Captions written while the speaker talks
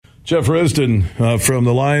Jeff Risdon from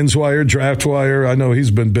the Lions Wire, Draft Wire. I know he's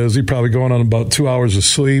been busy, probably going on about 2 hours of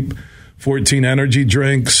sleep, 14 energy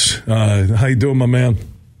drinks. How you doing, my man?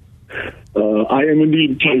 I am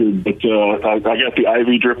indeed tired, but I got the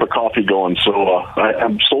IV drip of coffee going, so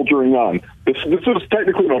I'm soldiering on. This is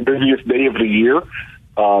technically my busiest day of the year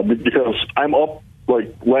because I'm up,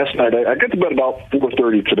 like last night. I got to bed about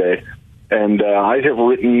 4:30 today, and I have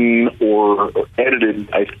written or edited,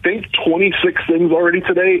 I think, 26 things already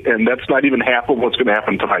today, and that's not even half of what's going to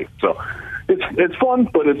happen tonight. So it's fun,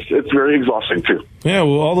 but it's very exhausting too. Yeah,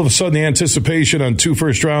 well, all of a sudden the anticipation on 2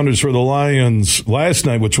 first-rounders for the Lions last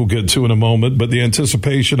night, which we'll get to in a moment, but the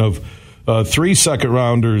anticipation of 3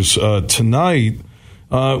 second-rounders tonight.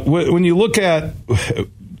 When you look at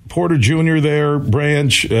Porter Jr. there,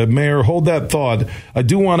 Branch, Mayer, hold that thought. I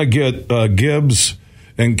do want to get Gibbs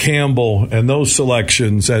and Campbell and those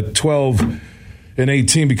selections at 12 and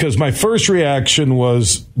 18 because my first reaction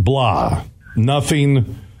was blah,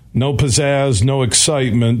 nothing. No pizzazz, no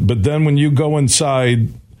excitement. But then when you go inside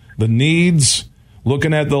the needs,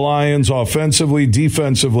 looking at the Lions offensively,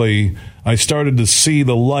 defensively, I started to see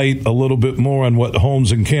the light a little bit more on what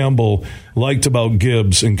Holmes and Campbell liked about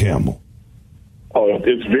Gibbs and Campbell. Oh,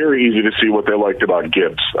 it's very easy to see what they liked about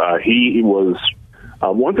Gibbs. He was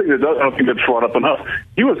one thing that I don't think that's brought up enough.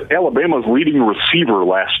 He was Alabama's leading receiver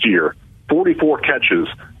last year. 44 catches,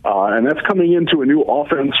 and that's coming into a new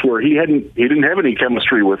offense where he didn't have any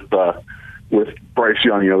chemistry with Bryce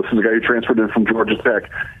Young. You know, this is a guy who transferred in from Georgia Tech.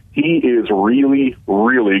 He is really,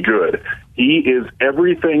 really good. He is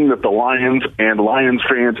everything that the Lions and Lions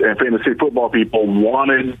fans and fantasy football people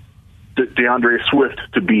wanted DeAndre Swift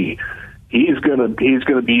to be. He's gonna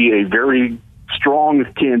be a very strong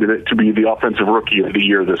candidate to be the offensive rookie of the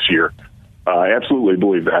year this year. I absolutely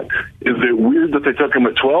believe that. Is it weird that they took him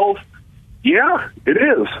at 12? Yeah, it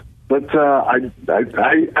is. But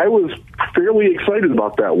I was fairly excited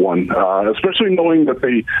about that one, especially knowing that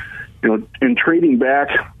they, in trading back,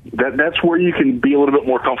 that's where you can be a little bit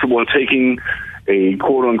more comfortable in taking a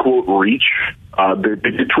quote-unquote reach. They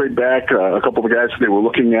did trade back. A couple of the guys that they were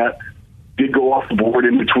looking at did go off the board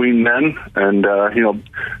in between then, and I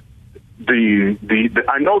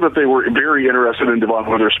know that they were very interested in Devon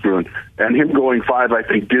Witherspoon, and him going 5, I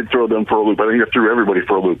think, did throw them for a loop. I think it threw everybody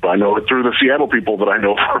for a loop. I know it threw the Seattle people that I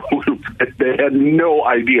know for a loop. They had no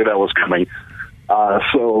idea that was coming.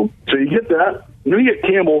 So you get that. Then you get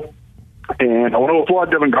Campbell, and I want to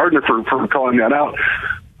applaud Devin Gardner for calling that out.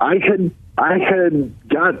 I had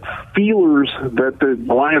got feelers that the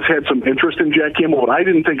Lions had some interest in Jack Campbell, but I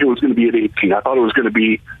didn't think it was going to be at 18. I thought it was going to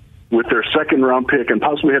be with their second-round pick and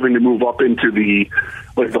possibly having to move up into the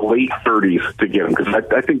late 30s to get him, because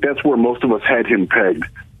I think that's where most of us had him pegged.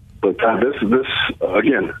 But this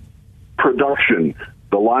again, production.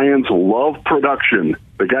 The Lions love production.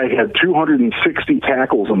 The guy had 260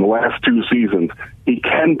 tackles in the last 2 seasons. He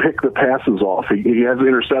can pick the passes off. He has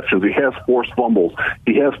interceptions. He has forced fumbles.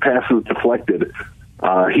 He has passes deflected.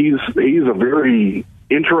 He's a very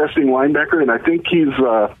interesting linebacker, and I think he's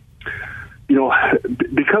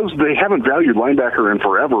because they haven't valued linebacker in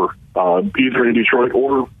forever, either in Detroit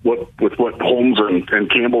or with what Holmes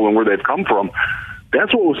and Campbell and where they've come from.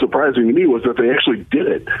 That's what was surprising to me, was that they actually did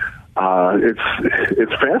it.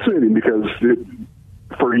 It's fascinating because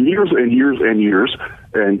for years and years and years,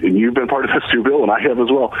 and you've been part of this too, Bill, and I have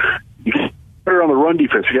as well, you get better on the run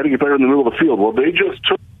defense. You got to get better in the middle of the field. Well, they just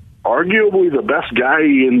took arguably the best guy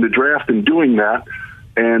in the draft in doing that,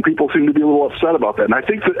 and people seem to be a little upset about that. And I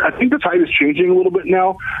think the tide is changing a little bit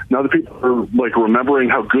now. Now that people are remembering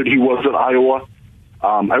how good he was at Iowa.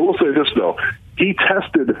 I will say this though. He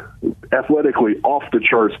tested athletically off the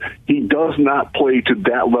charts. He does not play to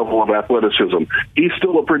that level of athleticism. He's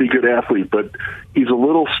still a pretty good athlete, but he's a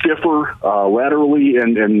little stiffer laterally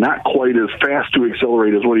and not quite as fast to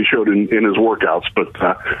accelerate as what he showed in his workouts. But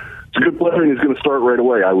it's a good player, and he's going to start right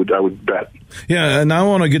away, I would bet. Yeah, and I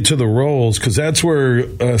want to get to the roles, because that's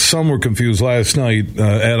where some were confused last night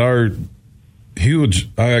at our huge,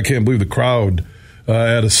 I can't believe the crowd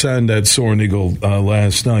at Ascend at Soaring Eagle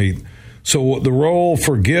last night. So the role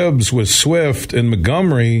for Gibbs was Swift and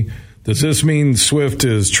Montgomery. Does this mean Swift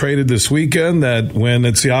is traded this weekend, that when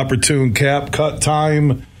it's the opportune cap cut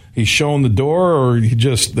time, he's shown the door, or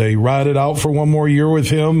they ride it out for one more year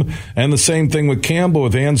with him? And the same thing with Campbell,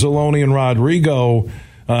 with Anzalone and Rodrigo.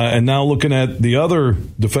 And now looking at the other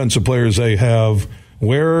defensive players they have,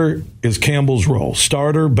 where is Campbell's role?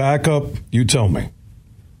 Starter, backup? You tell me.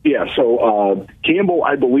 Yeah, so Campbell,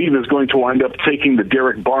 I believe, is going to wind up taking the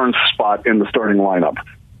Derek Barnes spot in the starting lineup.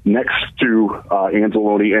 next to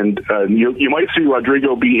Anzalone, and you might see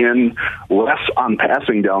Rodrigo be in less on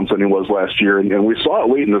passing downs than he was last year, and we saw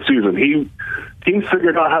it late in the season. He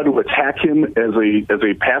figured out how to attack him as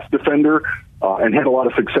a pass defender and had a lot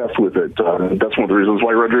of success with it. That's one of the reasons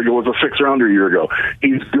why Rodrigo was a sixth-rounder a year ago.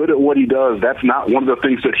 He's good at what he does. That's not one of the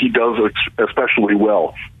things that he does especially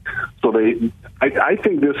well. So I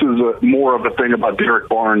think this is more of a thing about Derek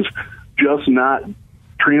Barnes just not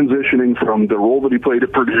transitioning from the role that he played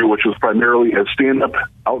at Purdue, which was primarily a stand-up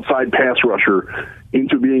outside pass rusher,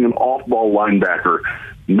 into being an off-ball linebacker.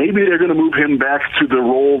 Maybe they're going to move him back to the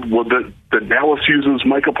role that Dallas uses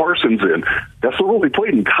Micah Parsons in. That's the role he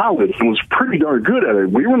played in college and was pretty darn good at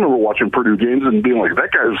it. We remember watching Purdue games and being like,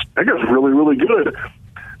 that guy's really, really good.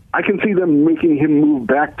 I can see them making him move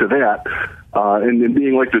back to that and then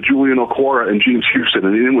being like the Julian Okwara and James Houston,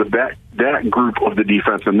 and in with that group of the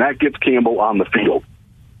defense, and that gets Campbell on the field.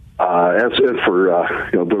 As for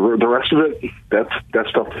the rest of it,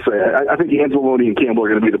 that's tough to say. I think Anzalone and Campbell are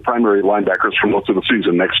going to be the primary linebackers for most of the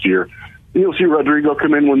season next year. You'll see Rodrigo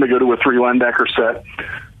come in when they go to a 3-linebacker set.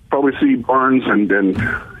 Probably see Barnes and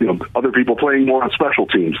other people playing more on special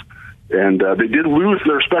teams. And they did lose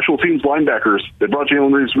their special teams linebackers. They brought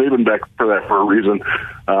Jalen Reeves-Maben back for a reason.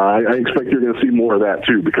 I expect you're going to see more of that,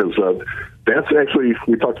 too, because that's actually,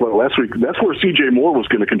 we talked about it last week, that's where C.J. Moore was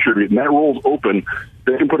going to contribute, and that role's open.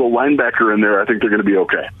 They can put a linebacker in there. I think they're going to be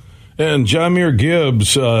okay. And Jahmyr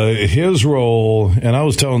Gibbs, his role, and I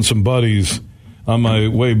was telling some buddies on my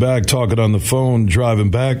way back, talking on the phone, driving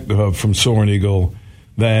back from Soaring Eagle,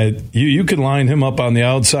 that you can line him up on the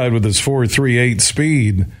outside with his 4.38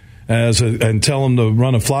 speed, and tell him to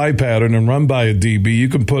run a fly pattern and run by a DB. You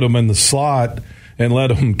can put him in the slot and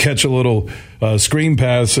let him catch a little screen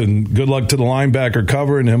pass, and good luck to the linebacker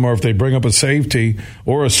covering him, or if they bring up a safety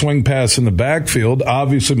or a swing pass in the backfield.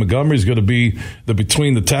 Obviously, Montgomery's going to be the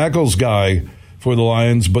between the tackles guy for the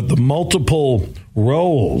Lions, but the multiple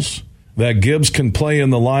roles that Gibbs can play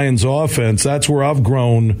in the Lions offense, that's where I've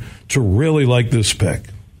grown to really like this pick.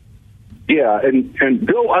 Yeah, and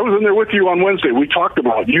Bill, I was in there with you on Wednesday. We talked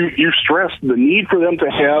about, you stressed the need for them to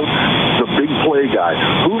have the big play guy.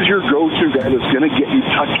 Who's your go-to guy that's going to get you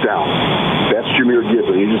touchdowns? That's Jahmyr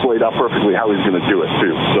Gibbs. He just laid out perfectly how he's going to do it,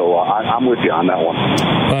 too. So I'm with you on that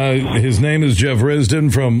one. His name is Jeff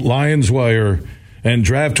Risdon from LionsWire and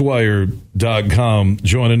DraftWire.com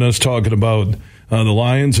joining us, talking about the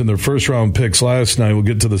Lions and their first-round picks last night. We'll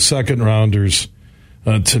get to the second-rounders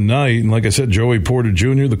tonight. And like I said, Joey Porter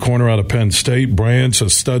Jr., the corner out of Penn State, Branch, a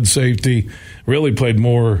stud safety, really played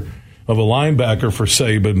more of a linebacker for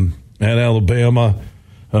Saban at Alabama.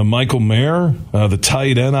 Michael Mayer, the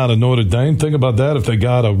tight end out of Notre Dame. Think about that if they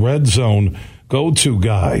got a red zone go-to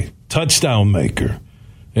guy, touchdown maker.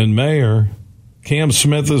 And Mayer, Cam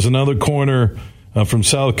Smith is another corner from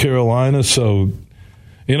South Carolina. So,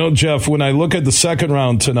 Jeff, when I look at the second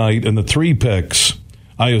round tonight and the 3 picks,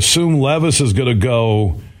 I assume Levis is going to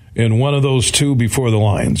go in one of those 2 before the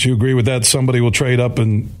Lions. You agree with that? Somebody will trade up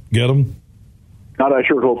and get him? God, I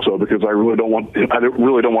sure hope so, because I really don't want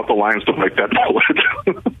the Lions to make that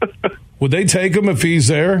bullet. Would they take him if he's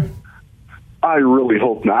there? I really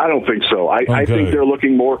hope not. I don't think so. I think they're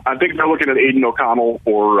looking more. I think they're looking at Aiden O'Connell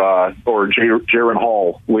or Jaron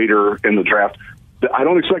Hall later in the draft. I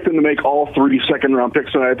don't expect them to make all 3 second-round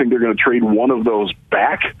picks tonight. I think they're going to trade one of those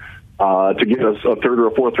back to get a third or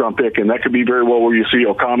a fourth-round pick, and that could be very well where you see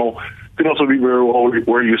O'Connell. Could also be very well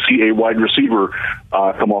where you see a wide receiver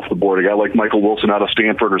come off the board, a guy like Michael Wilson out of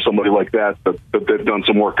Stanford or somebody like that they've done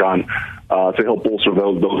some work on to help bolster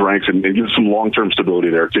those ranks and give some long-term stability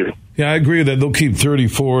there, too. Yeah, I agree that they'll keep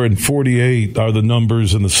 34 and 48 are the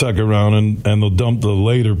numbers in the second round, and they'll dump the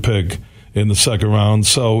later pick in the second round.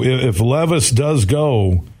 So if Levis does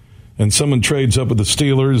go and someone trades up with the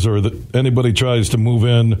Steelers or anybody tries to move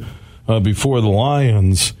in before the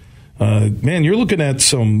Lions, man, you're looking at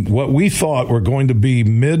some what we thought were going to be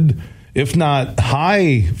mid, if not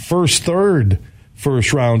high, first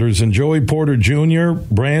rounders. And Joey Porter Jr.,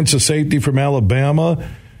 Branch, a safety from Alabama,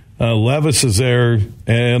 Levis is there,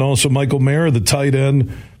 and also Michael Mayer, the tight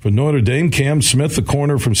end for Notre Dame, Cam Smith, the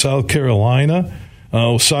corner from South Carolina,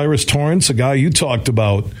 Cyrus Torrance, a guy you talked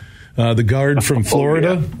about, the guard from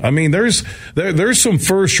Florida. Yeah. I mean, there's some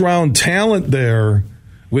first round talent there.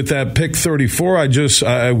 With that pick 34,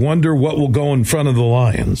 I wonder what will go in front of the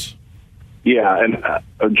Lions. Yeah,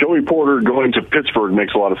 and Joey Porter going to Pittsburgh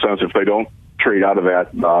makes a lot of sense if they don't trade out of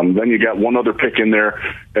that. Then you got one other pick in there,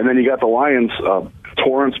 and then you got the Lions.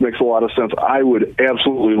 Torrance makes a lot of sense. I would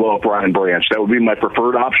absolutely love Brian Branch. That would be my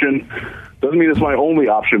preferred option. Doesn't mean it's my only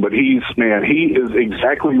option, but he is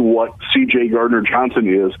exactly what C.J. Gardner-Johnson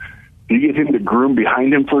is. You get him to groom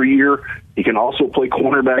behind him for a year. He can also play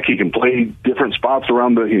cornerback. He can play different spots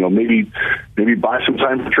around the, maybe buy some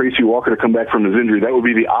time for Tracy Walker to come back from his injury. That would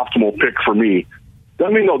be the optimal pick for me.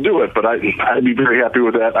 Doesn't mean they'll do it, but I'd be very happy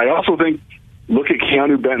with that. I also think, look at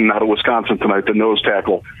Keanu Benton out of Wisconsin tonight, the nose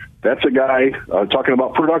tackle. That's a guy, talking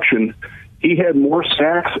about production, he had more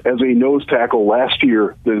sacks as a nose tackle last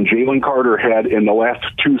year than Jalen Carter had in the last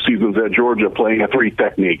 2 seasons at Georgia playing a 3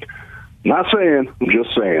 technique. Not saying, I'm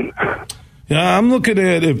just saying. Yeah, I'm looking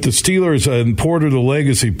at if the Steelers and Porter, the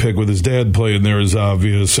legacy pick with his dad playing there is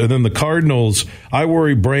obvious. And then the Cardinals, I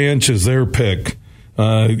worry Branch is their pick.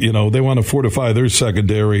 They want to fortify their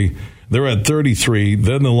secondary. They're at 33.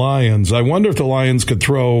 Then the Lions. I wonder if the Lions could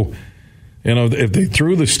throw, if they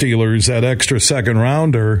threw the Steelers that extra second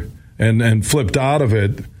rounder and flipped out of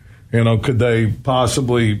it, could they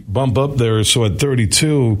possibly bump up there? So at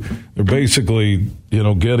 32, they're basically,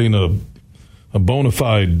 getting a bona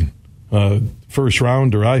fide first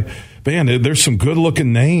rounder. There's some good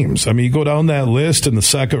looking names. I mean, you go down that list in the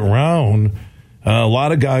second round, a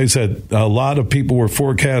lot of guys that a lot of people were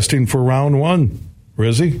forecasting for round 1.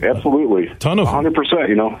 Rizzy? Absolutely. Ton of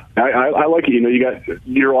 100%, I like it. You got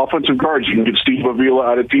your offensive guards. You can get Steve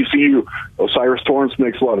Avila out of TCU. Osiris Torrance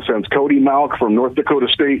makes a lot of sense. Cody Malk from North Dakota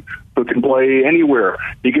State, who can play anywhere.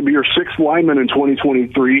 He can be your 6th lineman in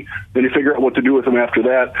 2023. Then you figure out what to do with him after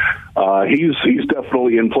that. He's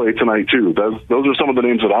definitely in play tonight, too. Those are some of the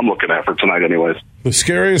names that I'm looking at for tonight anyways. The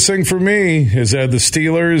scariest thing for me is that the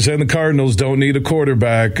Steelers and the Cardinals don't need a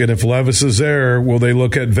quarterback. And if Levis is there, will they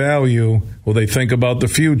look at value? Will they think about the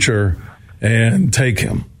future and take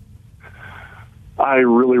him? I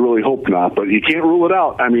really, really hope not, but you can't rule it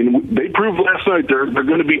out. I mean, they proved last night they're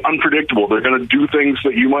going to be unpredictable. They're going to do things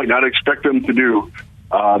that you might not expect them to do.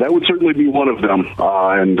 That would certainly be one of them,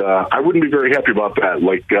 and I wouldn't be very happy about that.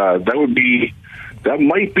 That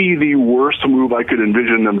might be the worst move I could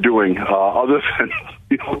envision them doing, other than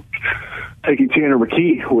taking Tanner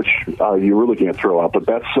McKee, which you really can't throw out. But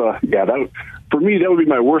that's for me, that would be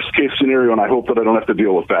my worst case scenario, and I hope that I don't have to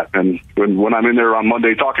deal with that. And when I'm in there on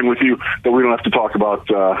Monday talking with you, that we don't have to talk about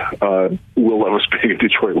Will Levis being a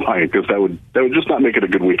Detroit Lion, because that would just not make it a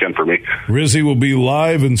good weekend for me. Rizzy will be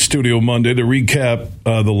live in studio Monday to recap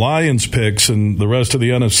the Lions picks and the rest of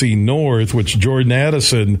the NFC North, which Jordan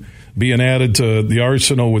Addison being added to the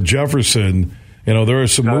arsenal with Jefferson. There are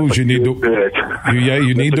some moves you need to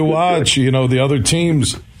watch. The other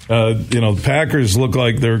teams. The Packers look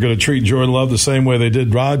like they're going to treat Jordan Love the same way they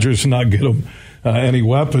did Rodgers and not get him any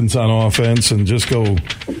weapons on offense and just go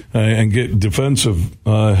and get defensive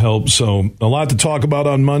help. So a lot to talk about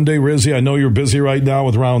on Monday. Rizzy, I know you're busy right now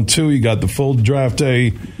with round 2. You got the full draft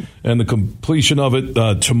day and the completion of it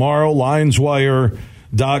tomorrow.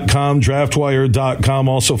 LionsWire.com, DraftWire.com.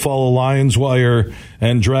 Also follow LionsWire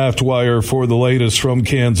and DraftWire for the latest from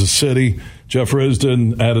Kansas City. Jeff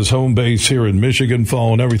Risdon at his home base here in Michigan,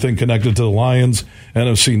 following everything connected to the Lions,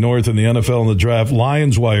 NFC North, and the NFL and the draft.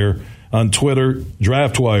 LionsWire on Twitter,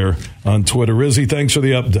 DraftWire on Twitter. Rizzy, thanks for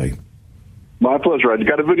the update. My pleasure. I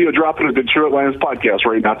got a video dropping at the Detroit Lions podcast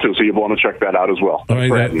right now, too, so you'll want to check that out as well. All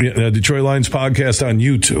right, Detroit Lions podcast on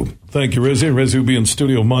YouTube. Thank you, Rizzy. Rizzy will be in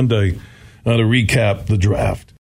studio Monday to recap the draft.